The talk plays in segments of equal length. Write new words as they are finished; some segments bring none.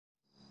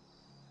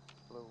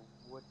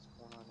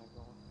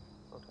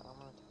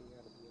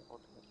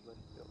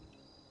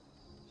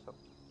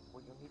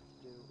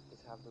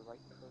have the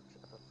right perks,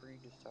 I prefer you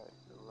to start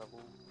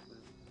level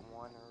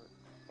 1 or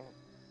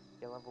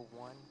level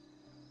 1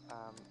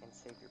 and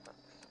save your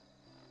perks.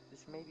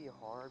 This may be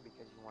hard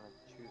because you want to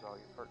choose all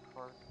your perk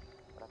cards,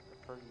 but I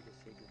prefer you to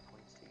save your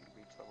points till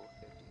you reach level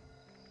 50.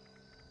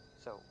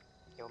 So,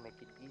 it'll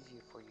make it easier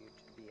for you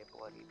to be a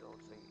bloody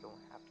build, so you don't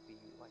have to be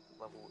like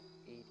level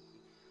 80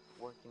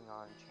 working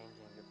on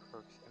changing your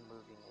perks and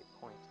moving a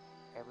point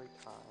every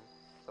time.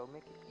 So it'll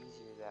make it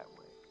easier that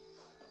way.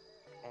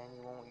 And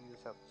you won't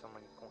use up so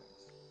many points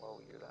while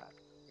you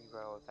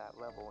go at that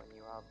level, and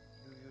you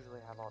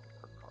usually have all the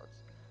perk cards.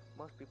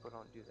 Most people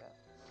don't do that.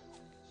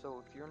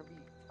 So if you're gonna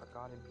be a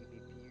god in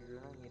PvP,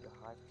 you're gonna need a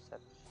high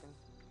perception.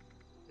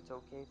 It's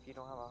okay if you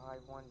don't have a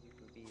high one, you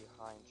can be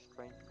high in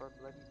strength for a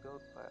bloody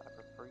build, but I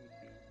prefer you to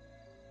be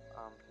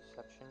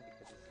perception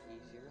because it's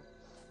easier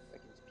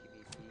against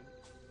PvP.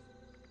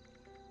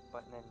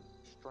 But then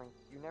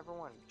strength, you never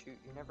want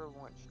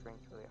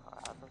strength really high.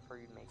 I prefer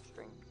you to make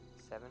strength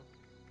 7.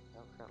 I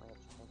don't currently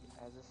have strength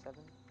as a 7,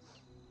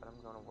 but I'm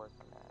going to work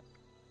on that.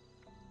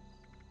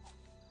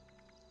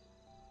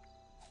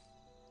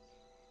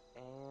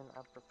 And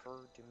I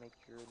prefer to make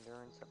your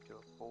endurance up to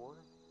a 4,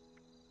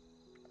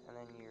 and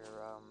then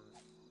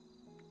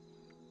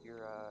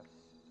your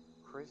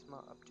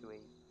charisma up to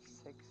a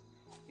 6,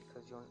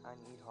 because I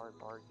need hard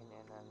bargain,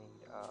 and I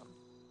need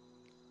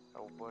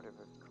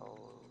whatever it's called.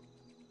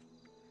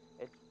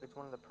 It's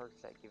one of the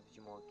perks that gives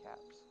you more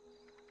caps.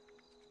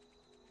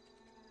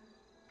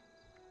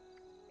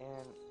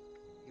 And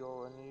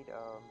you'll need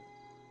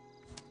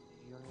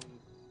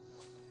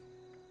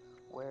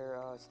where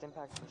stim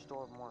packs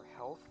restore more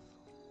health.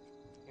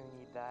 You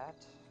need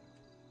that,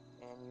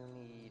 and you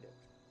need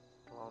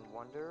Lone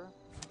Wonder,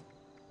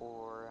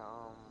 or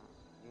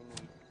you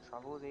need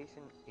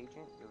Travelization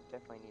Agent. You'll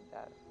definitely need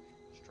that.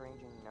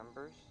 Stranging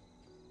Numbers,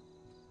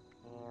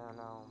 and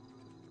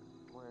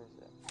where is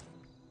it?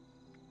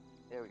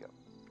 There we go.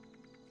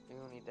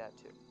 You'll need that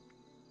too.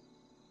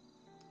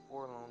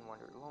 Or Lone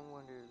Wonder. Lone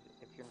Wonder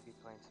if you're gonna be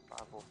playing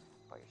survival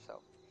by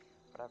yourself,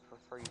 but I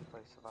prefer you to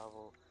play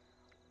survival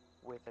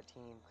with a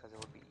team because it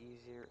would be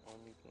easier, and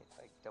you can get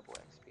like double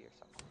XP or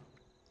something.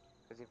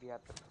 Because if you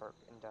have the perk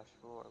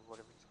Industrial or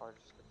whatever it's called,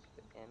 just puts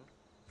it in.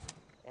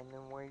 And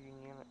then where you're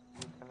gonna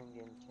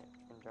need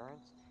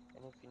endurance,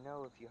 and if you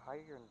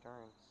hire your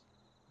endurance,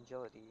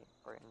 agility,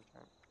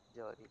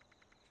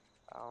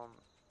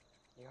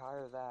 you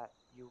hire that,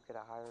 you get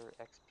a higher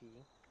XP.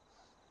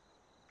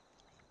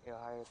 You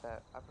hire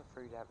that. I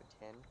prefer you to have a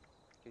 10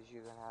 because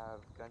you're gonna have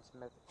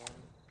gunsmith and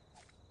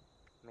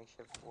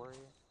makeshift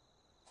warrior.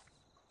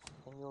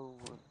 And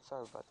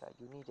sorry about that.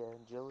 You need an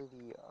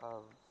agility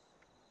of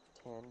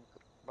 10,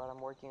 but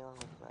I'm working on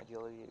making my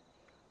agility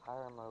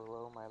higher and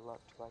lower my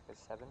luck to like a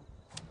 7.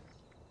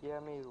 Yeah, I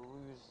may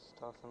lose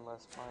stuff and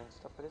less fine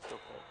stuff, but it's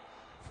okay.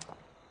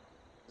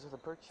 So the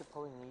perks you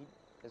probably need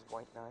is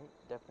White Knight.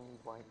 Definitely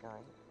need White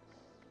Knight.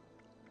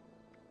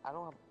 I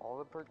don't have all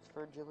the perks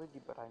for agility,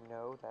 but I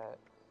know that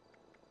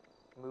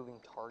moving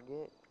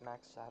target,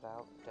 max that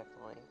out,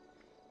 definitely.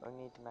 You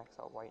need to max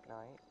out White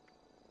Knight.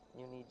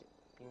 You need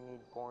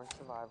Born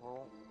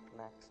Survival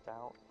maxed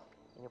out,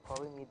 and you'll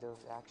probably need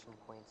those action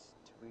points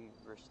to be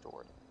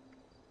restored.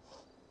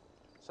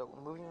 So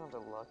moving on to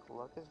luck.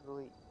 Luck is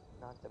really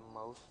not the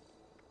most.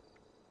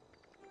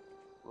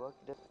 I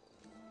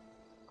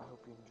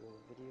hope you enjoyed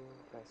the video,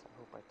 guys. I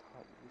hope I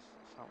taught you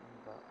something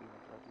about being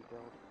a bloody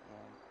build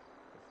and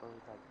prefer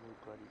like new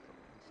bloody build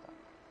and stuff.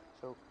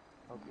 So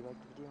I hope you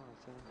liked the video, and I'll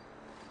see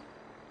you.